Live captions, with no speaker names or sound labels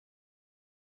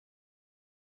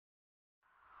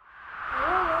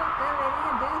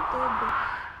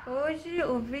Hoje,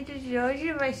 o vídeo de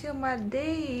hoje vai ser uma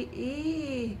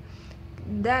DI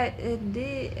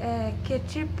que é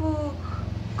tipo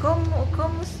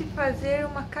como se fazer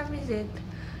uma camiseta.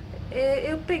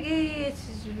 Eu peguei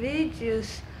esses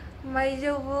vídeos, mas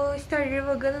eu vou estar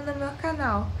divulgando no meu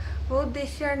canal. Vou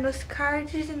deixar nos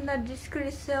cards e na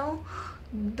descrição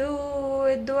do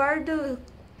Eduardo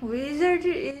Wizard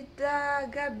e da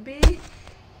Gabi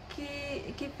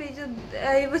que fez o.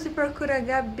 Aí você procura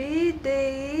Gabi,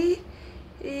 DI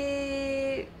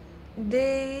e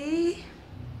DI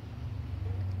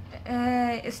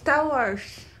Star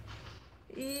Wars.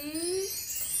 E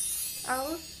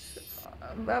aos,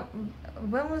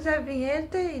 vamos à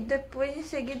vinheta e depois em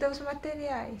seguida aos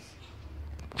materiais.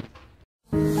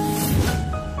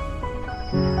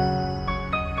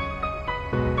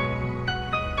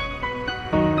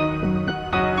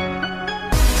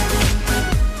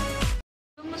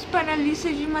 Vamos para a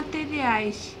lista de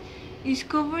materiais: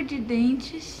 escova de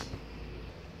dentes,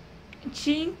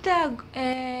 tinta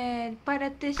para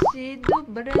tecido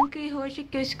branca e roxa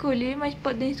que eu escolhi, mas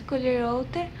podem escolher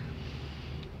outra,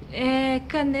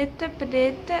 caneta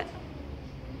preta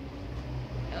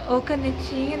ou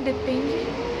canetinha, depende,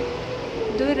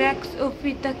 durex ou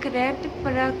fita crepe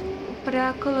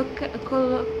para colocar,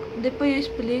 depois eu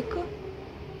explico,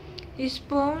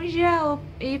 esponja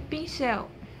e pincel.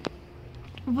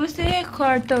 Você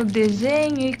recorta o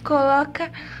desenho e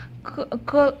coloca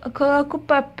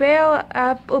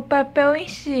o papel em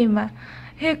cima.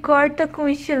 Recorta com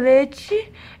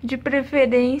estilete de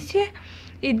preferência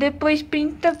e depois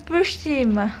pinta por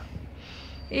cima.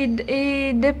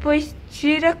 E depois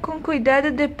tira com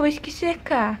cuidado depois que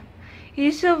secar.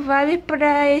 Isso vale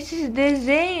para esses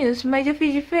desenhos, mas eu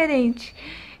fiz diferente.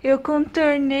 Eu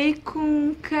contornei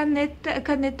com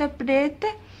caneta preta.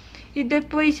 E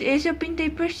depois, esse eu pintei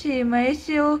por cima.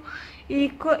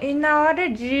 E na hora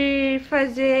de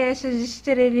fazer essas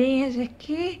estrelinhas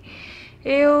aqui,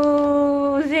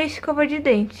 eu usei escova de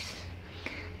dentes.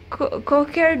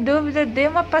 Qualquer dúvida, dê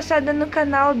uma passada no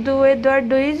canal do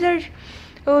Eduardo Wizard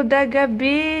ou da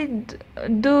Gabi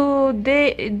do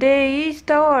DI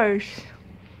Star Wars.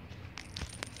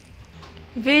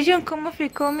 Vejam como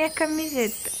ficou minha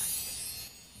camiseta.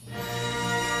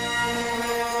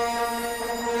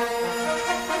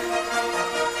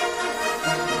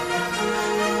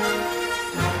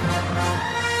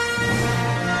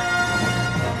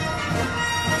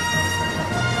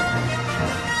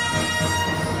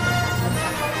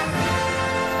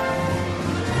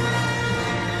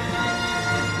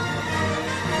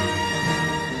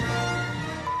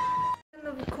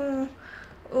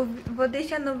 Vou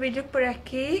deixar no vídeo por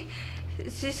aqui.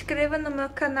 Se inscreva no meu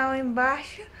canal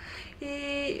embaixo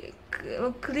e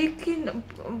clique.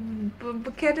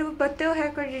 Quero bater o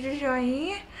recorde de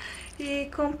joinha e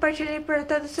compartilhe para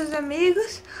todos os seus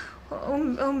amigos.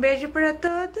 Um beijo para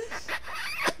todos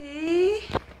e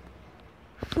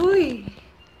fui!